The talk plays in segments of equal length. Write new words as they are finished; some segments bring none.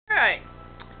Alright,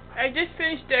 I just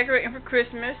finished decorating for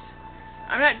Christmas.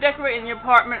 I'm not decorating the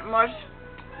apartment much,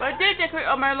 but I did decorate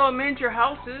all my little miniature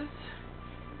houses.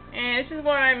 And this is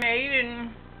what I made,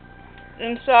 and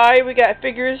inside we got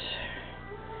figures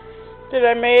that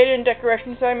I made and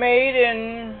decorations I made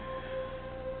and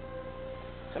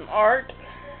some art.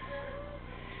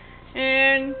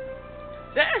 And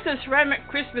that is a ceramic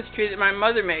Christmas tree that my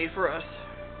mother made for us.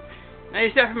 I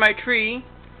used that for my tree.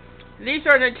 These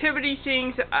are nativity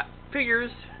scenes,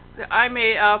 figures that I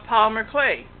made out of polymer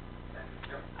clay.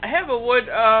 I have a wood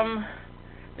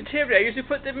nativity. I usually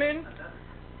put them in,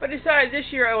 but I decided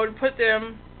this year I would put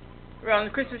them around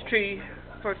the Christmas tree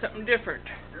for something different.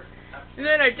 And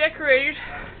then I decorated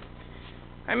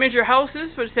my miniature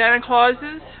houses with Santa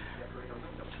Clauses.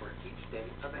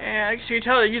 And as you can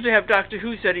tell, they usually have Doctor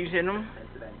Who settings in them.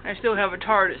 I still have a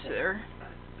TARDIS there.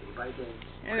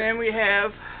 And then we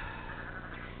have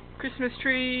Christmas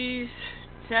trees,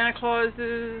 Santa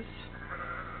Clauses,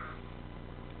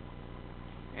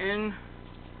 and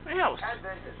my house.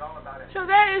 So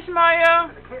that is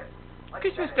my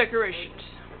Christmas decorations.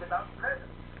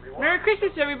 Merry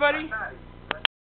Christmas, everybody.